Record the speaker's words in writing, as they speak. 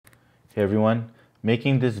Hey everyone,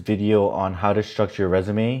 making this video on how to structure a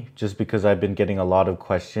resume just because I've been getting a lot of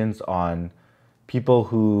questions on people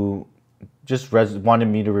who just wanted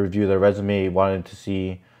me to review their resume, wanted to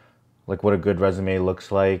see like what a good resume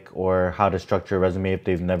looks like or how to structure a resume if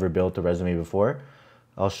they've never built a resume before.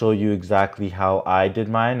 I'll show you exactly how I did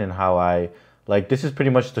mine and how this is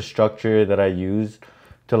pretty much the structure that I used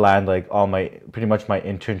to land like all my pretty much my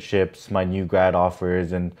internships, my new grad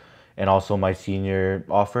offers and also my senior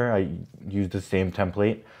offer. I used the same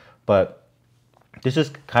template, but this is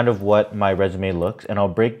kind of what my resume looks, and I'll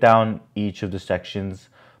break down each of the sections.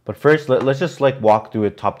 But first, let's just like walk through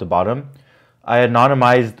it top to bottom. I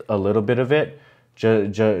anonymized a little bit of it,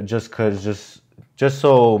 just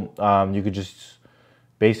so you could just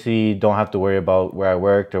basically don't have to worry about where I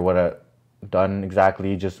worked or what I done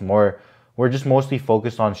exactly. We're just mostly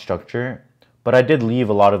focused on structure, but I did leave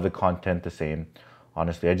a lot of the content the same.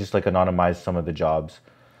 Honestly, I just like anonymized some of the jobs.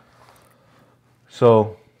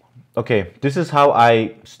 So, okay, this is how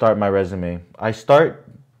I start my resume. I start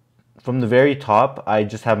from the very top. I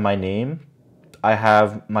just have my name, I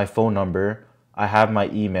have my phone number, I have my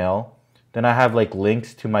email, then I have like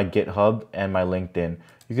links to my GitHub and my LinkedIn.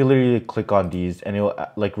 You can literally click on these and it'll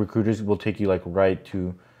like recruiters will take you like right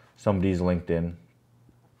to somebody's LinkedIn.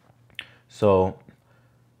 So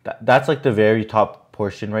that's like the very top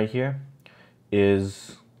portion right here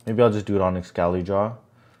is, maybe I'll just do it on ExcaliDraw.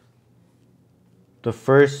 The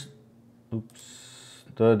first,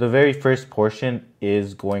 the very first portion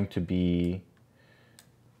is going to be,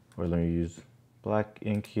 or let me use black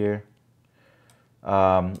ink here,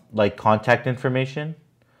 like contact information.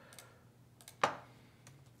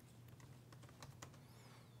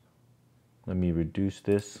 Let me reduce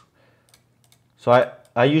this. So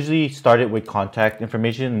I usually start it with contact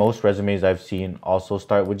information. Most resumes I've seen also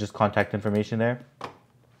start with just contact information there.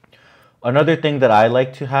 Another thing that I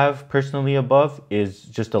like to have personally above is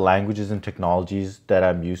just the languages and technologies that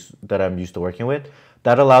I'm used to working with.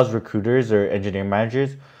 That allows recruiters or engineering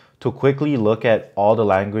managers to quickly look at all the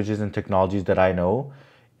languages and technologies that I know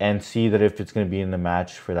and see that if it's going to be in the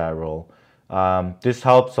match for that role. This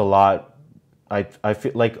helps a lot. I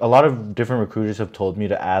feel like a lot of different recruiters have told me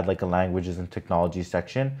to add like a languages and technology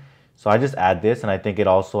section. So I just add this, and I think it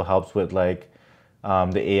also helps with like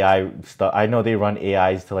the AI stuff. I know they run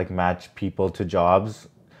AIs to like match people to jobs.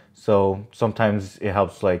 So sometimes it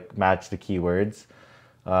helps like match the keywords.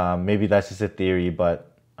 Maybe that's just a theory, but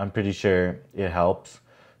I'm pretty sure it helps.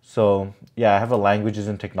 So yeah, I have a languages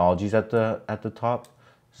and technologies at the top.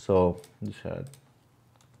 So just add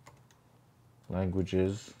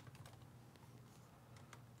languages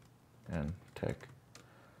and tech.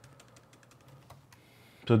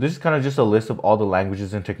 So this is kind of just a list of all the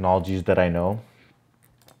languages and technologies that I know.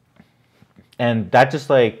 And that just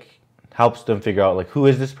like helps them figure out like who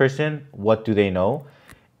is this person, what do they know?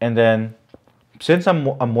 And then since I'm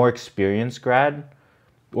a more experienced grad,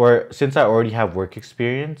 or since I already have work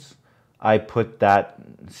experience, I put that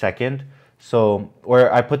second. So,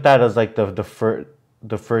 or I put that as like the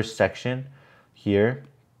first section here.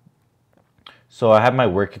 So I have my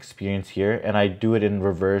work experience here, and I do it in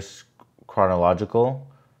reverse chronological,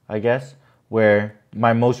 I guess, where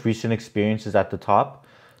my most recent experience is at the top.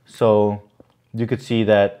 So you could see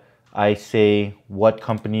that I say what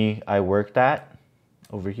company I worked at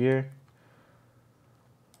over here.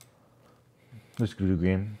 Let's do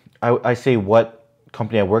green. I say what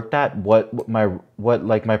company I worked at, what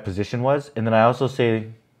my position was, and then I also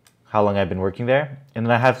say how long I've been working there, and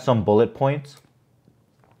then I have some bullet points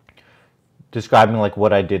describing like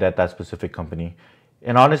what I did at that specific company.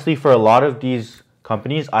 And honestly, for a lot of these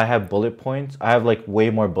companies, I have bullet points. I have like way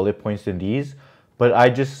more bullet points than these, but I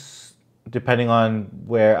just, depending on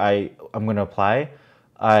where I'm going to apply,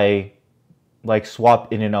 I like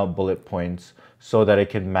swap in and out bullet points so that it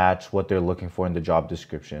can match what they're looking for in the job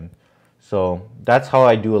description. So that's how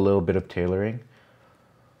I do a little bit of tailoring.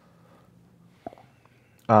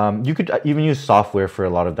 You could even use software for a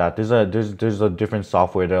lot of that. There's a different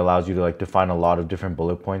software that allows you to like define a lot of different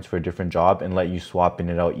bullet points for a different job and let you swap in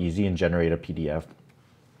and out easy and generate a PDF.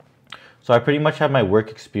 So I pretty much have my work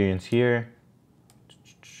experience here.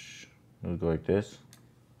 We'll go like this.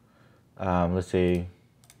 Let's say,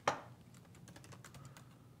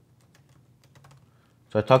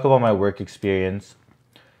 so I talk about my work experience.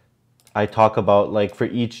 I talk about like for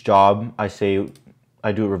each job, I say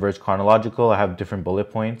I do it reverse chronological. I have different bullet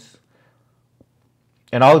points.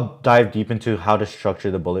 And I'll dive deep into how to structure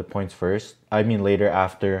the bullet points first. I mean later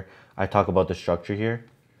after I talk about the structure here.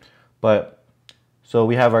 But so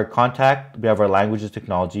we have our contact, we have our languages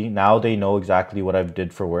technology. Now they know exactly what I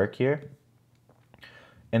did for work here.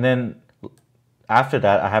 And then after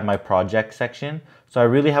that, I have my project section. So I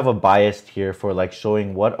really have a bias here for like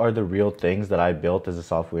showing what are the real things that I built as a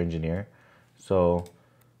software engineer. So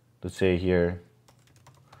let's say here,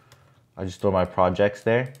 I just throw my projects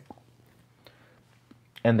there.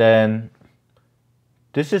 And then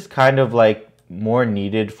this is kind of like more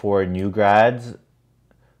needed for new grads.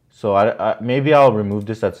 So maybe I'll remove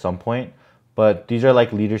this at some point, but these are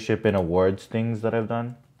like leadership and awards things that I've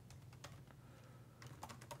done.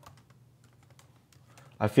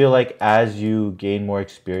 I feel like as you gain more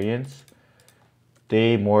experience,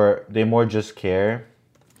 they more just care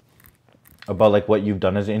about like what you've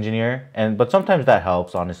done as an engineer, but sometimes that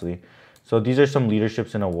helps, honestly. So these are some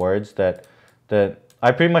leaderships and awards that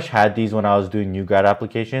I pretty much had these when I was doing new grad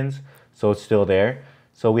applications, so it's still there.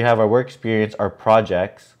 So we have our work experience, our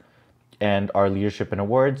projects, and our leadership and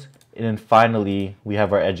awards, and then finally we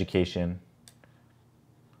have our education.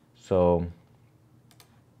 So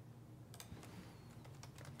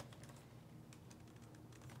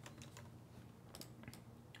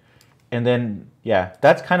and then yeah,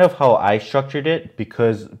 that's kind of how I structured it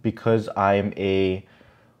because I'm a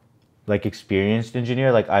like experienced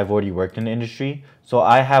engineer, like I've already worked in the industry, so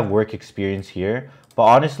I have work experience here. But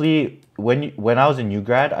honestly, when I was a new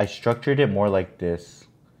grad, I structured it more like this.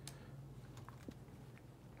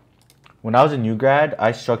 When I was a new grad,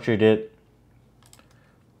 I structured it.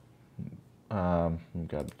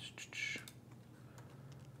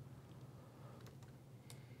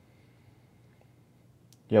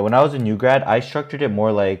 Yeah, when I was a new grad, I structured it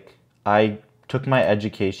more like I took my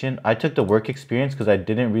education, I took the work experience because I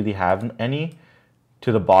didn't really have any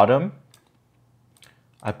to the bottom.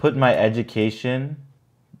 I put my education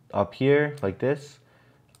up here like this.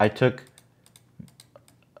 I talk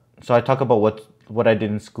about what I did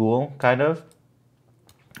in school, kind of,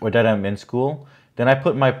 or that I'm in school. Then I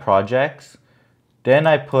put my projects. Then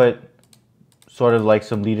I put sort of like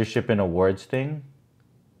some leadership and awards thing.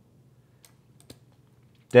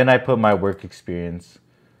 Then I put my work experience.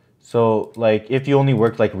 So like if you only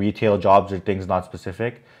work like retail jobs or things not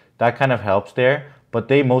specific, that kind of helps there. But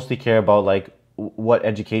they mostly care about like what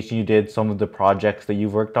education you did, some of the projects that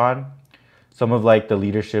you've worked on, some of like the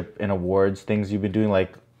leadership and awards things you've been doing,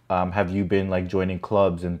 like have you been like joining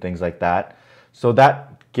clubs and things like that. So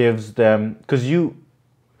that gives them, because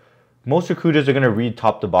most recruiters are going to read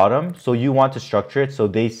top to bottom, so you want to structure it so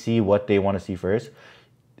they see what they want to see first.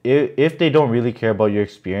 If they don't really care about your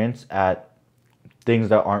experience at things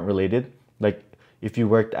that aren't related, like if you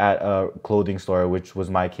worked at a clothing store, which was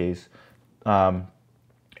my case,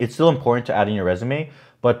 it's still important to add in your resume,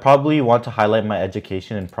 but probably you want to highlight my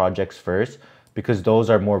education and projects first because those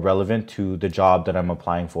are more relevant to the job that I'm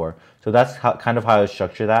applying for. So that's kind of how I would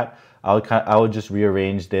structure that. I would just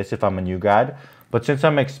rearrange this if I'm a new grad, but since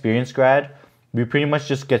I'm an experienced grad, we pretty much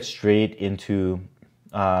just get straight into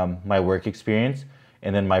my work experience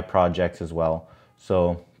and then my projects as well.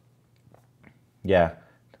 So yeah,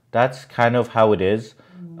 that's kind of how it is.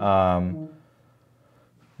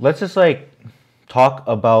 Let's just like talk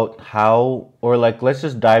about how, or like let's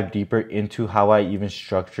just dive deeper into how I even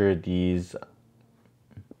structure these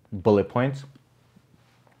bullet points.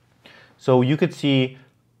 So you could see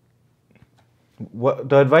what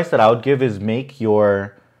the advice that I would give is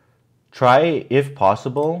try if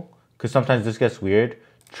possible, because sometimes this gets weird,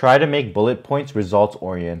 try to make bullet points results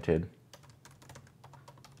oriented.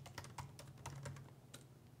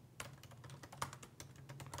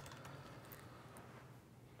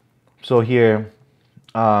 So here,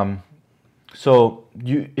 so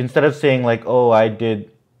you, instead of saying like, oh,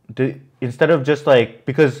 instead of just like,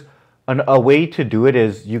 because a way to do it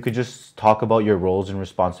is you could just talk about your roles and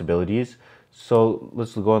responsibilities. So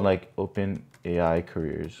let's go on like Open AI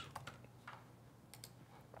careers.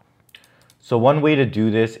 So one way to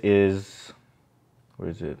do this is, where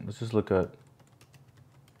is it? Let's just look at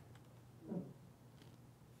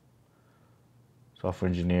software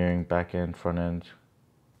engineering, backend, front end.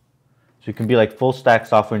 So you can be like full stack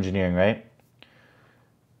software engineering, right?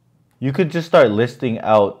 You could just start listing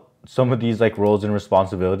out some of these like roles and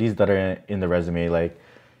responsibilities that are in the resume. Like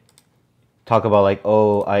talk about like,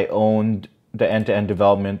 oh, I owned the end-to-end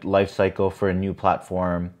development lifecycle for a new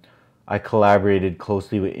platform. I collaborated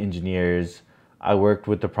closely with engineers. I worked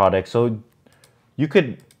with the product. So you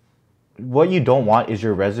could, what you don't want is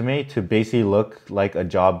your resume to basically look like a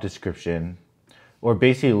job description, or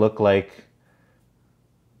basically look like,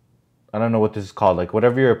 I don't know what this is called, like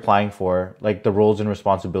whatever you're applying for, like the roles and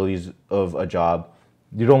responsibilities of a job.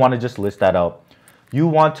 You don't want to just list that out. You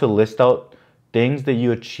want to list out things that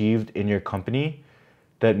you achieved in your company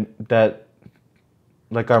that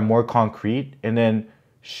like are more concrete, and then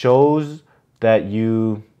shows that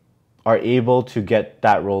you are able to get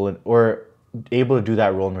that role or able to do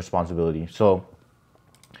that role and responsibility. So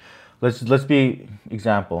let's be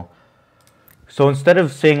example. So instead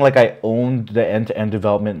of saying like I owned the end-to-end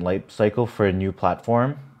development life cycle for a new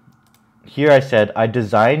platform, here I said I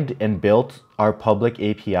designed and built our public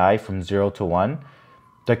API from 0 to 1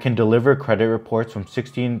 that can deliver credit reports from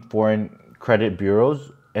 16 foreign credit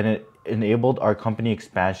bureaus, and it enabled our company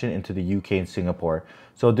expansion into the UK and Singapore.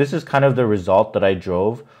 So this is kind of the result that I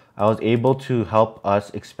drove. I was able to help us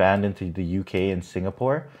expand into the UK and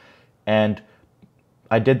Singapore, and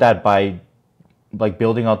I did that by like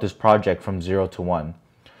building out this project from 0 to 1.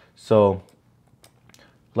 So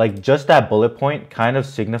like just that bullet point kind of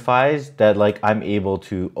signifies that like I'm able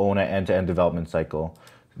to own an end-to-end development cycle,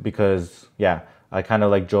 because yeah, I kind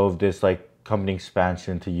of like drove this like company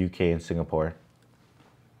expansion to UK and Singapore.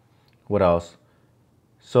 What else?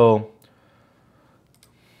 So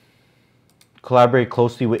collaborate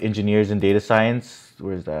closely with engineers in data science.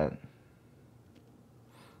 Where's that?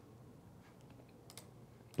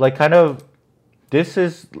 Like kind of, this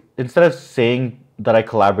is, instead of saying that I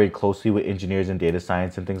collaborate closely with engineers in data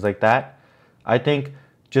science and things like that, I think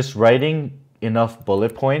just writing enough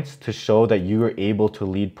bullet points to show that you are able to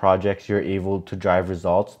lead projects, you're able to drive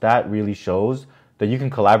results, that really shows that you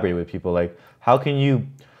can collaborate with people. Like how can you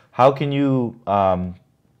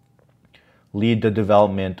lead the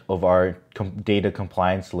development of our data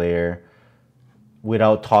compliance layer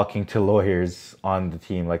without talking to lawyers on the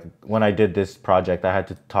team? Like when I did this project, I had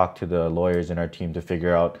to talk to the lawyers in our team to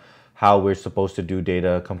figure out how we're supposed to do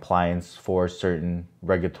data compliance for certain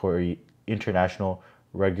international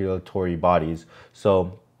regulatory bodies.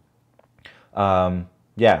 So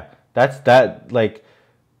yeah, that's that. Like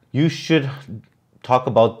you should talk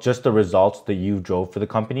about just the results that you drove for the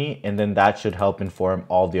company, and then that should help inform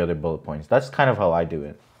all the other bullet points. That's kind of how I do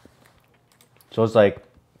it. So it's like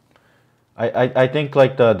I think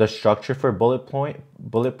like the structure for bullet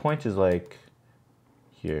points is like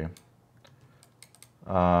here.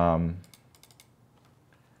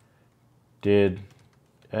 Did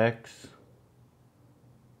X,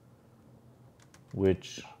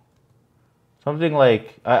 which something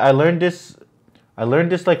like I learned this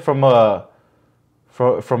like from a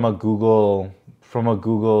Google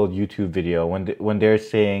YouTube video when they're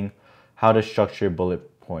saying how to structure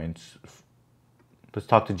bullet points. Let's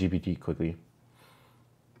talk to GPT quickly.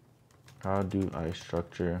 How do I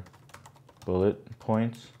structure bullet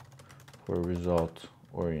points for result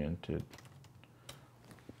oriented?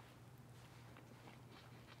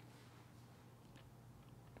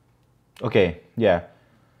 Okay, yeah.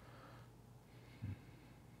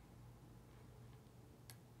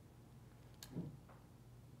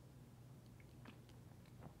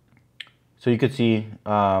 So you could see,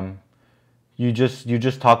 you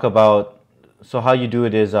just talk about, so how you do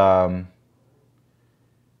it is, you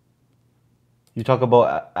talk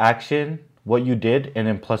about action, what you did, and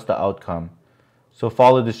then plus the outcome. So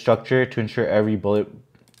follow the structure to ensure every bullet,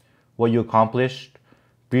 what you accomplished,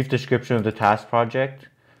 brief description of the task project,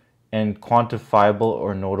 and quantifiable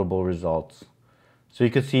or notable results. So you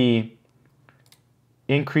could see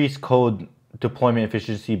increase code deployment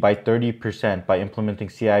efficiency by 30% by implementing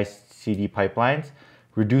CI/CD pipelines,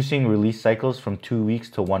 reducing release cycles from 2 weeks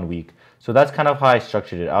to 1 week. So that's kind of how I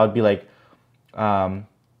structured it. I would be like,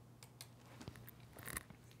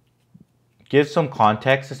 give some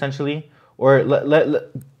context essentially, or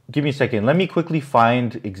give me a second. Let me quickly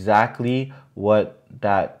find exactly what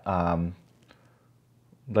that,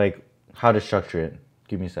 like how to structure it.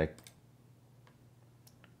 Give me a sec.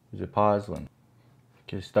 Is it pause? One.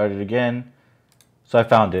 Okay, start it again. So I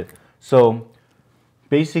found it. So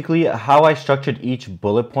basically how I structured each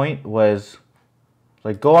bullet point was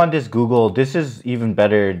like, go on this Google. This is even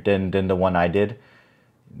better than the one I did,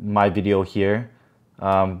 my video here.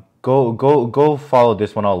 Go follow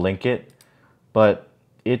this one. I'll link it. But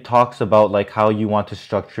it talks about like how you want to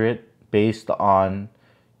structure it based on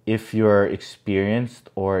if you're experienced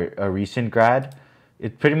or a recent grad.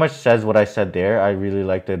 It pretty much says what I said there. I really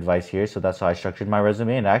like the advice here, so that's how I structured my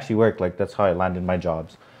resume, and it actually worked. Like that's how I landed my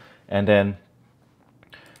jobs. And then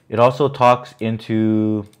it also talks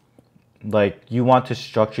into like you want to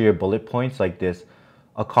structure your bullet points like this: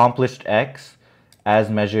 accomplished X as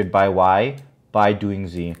measured by Y by doing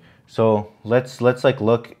Z. So let's like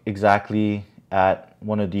look exactly at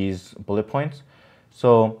one of these bullet points.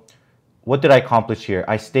 So what did I accomplish here?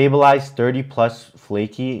 I stabilized 30 plus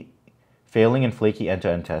failing and flaky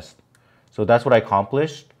end-to-end tests. So that's what I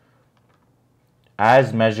accomplished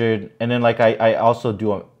as measured. And then like I also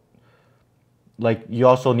do like you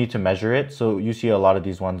also need to measure it. So you see a lot of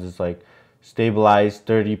these ones is like stabilized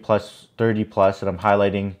 30 plus, 30 plus, and I'm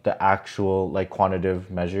highlighting the actual like quantitative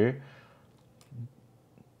measure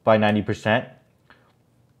by 90%.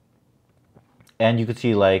 And you could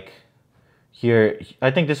see like here,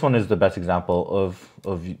 I think this one is the best example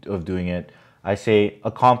of doing it. I say,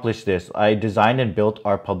 accomplish this. I designed and built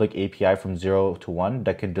our public API from 0 to 1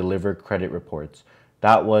 that can deliver credit reports.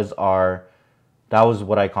 That was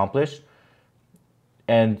what I accomplished.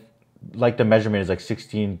 And like the measurement is like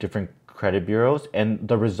 16 different credit bureaus. And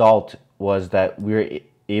the result was that we were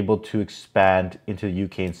able to expand into the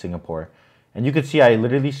UK and Singapore. And you could see I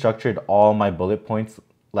literally structured all my bullet points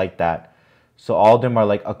like that. So all of them are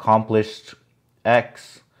like accomplished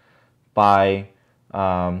X by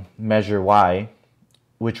measure Y,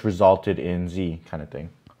 which resulted in Z kind of thing.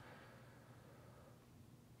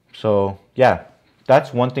 So yeah,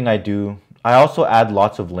 that's one thing I do. I also add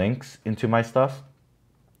lots of links into my stuff.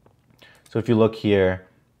 So if you look here,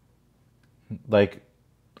 like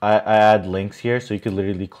I add links here, so you could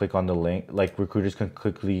literally click on the link, like recruiters can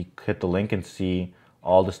quickly hit the link and see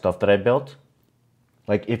all the stuff that I built.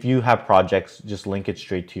 Like if you have projects, just link it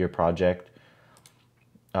straight to your project.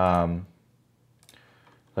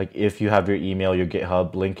 Like if you have your email, your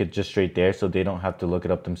GitHub, link it just straight there so they don't have to look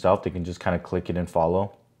it up themselves. They can just kind of click it and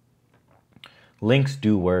follow. Links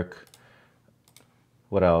do work.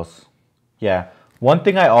 What else? Yeah. One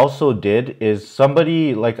thing I also did is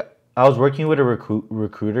somebody, like I was working with a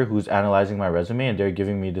recruiter who's analyzing my resume and they're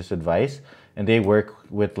giving me this advice, and they work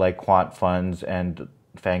with like quant funds and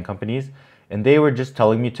FAANG companies, and they were just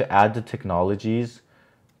telling me to add the technologies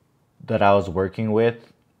that I was working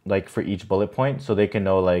with like for each bullet point so they can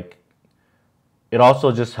know like, it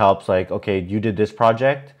also just helps like, okay, you did this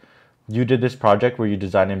project where you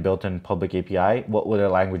designed and built in public API, what were the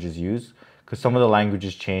languages used? Because some of the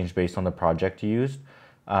languages change based on the project you used.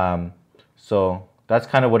 So that's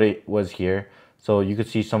kind of what it was here. So you could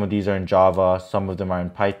see some of these are in Java, some of them are in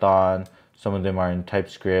Python, some of them are in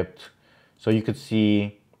TypeScript. So you could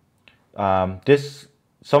see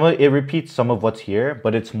it repeats some of what's here,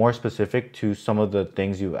 but it's more specific to some of the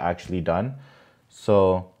things you've actually done.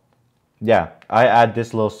 So yeah, I add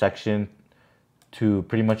this little section to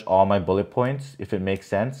pretty much all my bullet points, if it makes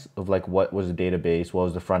sense, of like what was the database, what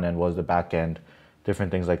was the front end, what was the back end,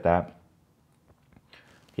 different things like that.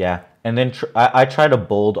 Yeah, and then I try to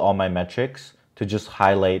bold all my metrics to just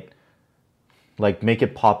highlight, like make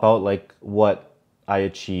it pop out like what I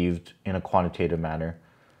achieved in a quantitative manner.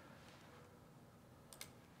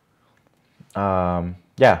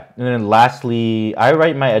 Yeah, and then lastly, I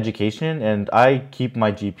write my education and I keep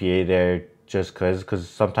my GPA there just because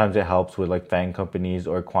sometimes it helps with like FAANG companies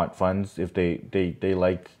or quant funds if they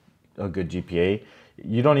like a good GPA.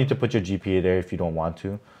 You don't need to put your GPA there if you don't want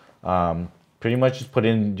to. Pretty much just put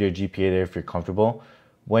in your GPA there if you're comfortable.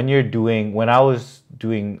 When I was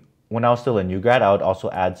still a new grad, I would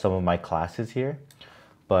also add some of my classes here.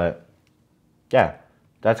 But yeah,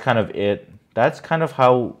 that's kind of it. That's kind of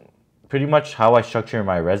pretty much how I structure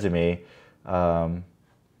my resume.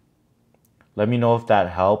 Let me know if that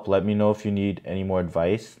helped. Let me know if you need any more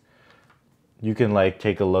advice. You can like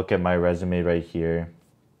take a look at my resume right here.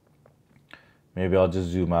 Maybe I'll just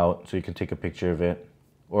zoom out so you can take a picture of it.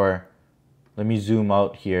 Or let me zoom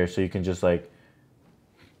out here so you can just like,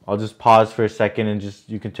 I'll just pause for a second and just,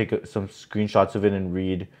 you can take some screenshots of it and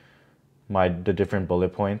read the different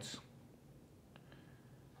bullet points.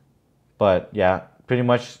 But yeah, pretty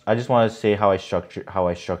much I just want to say how I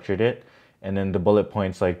structured it. And then the bullet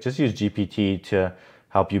points, like just use GPT to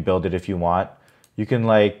help you build it if you want. You can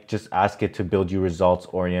like just ask it to build you results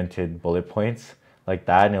oriented bullet points like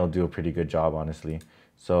that, and it'll do a pretty good job, honestly.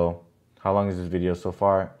 So how long is this video so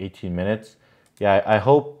far? 18 minutes. Yeah, I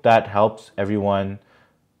hope that helps everyone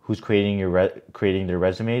who's creating their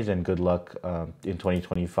resumes, and good luck in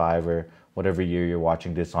 2025 or whatever year you're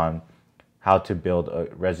watching this on how to build a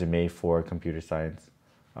resume for computer science.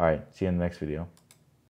 All right, see you in the next video.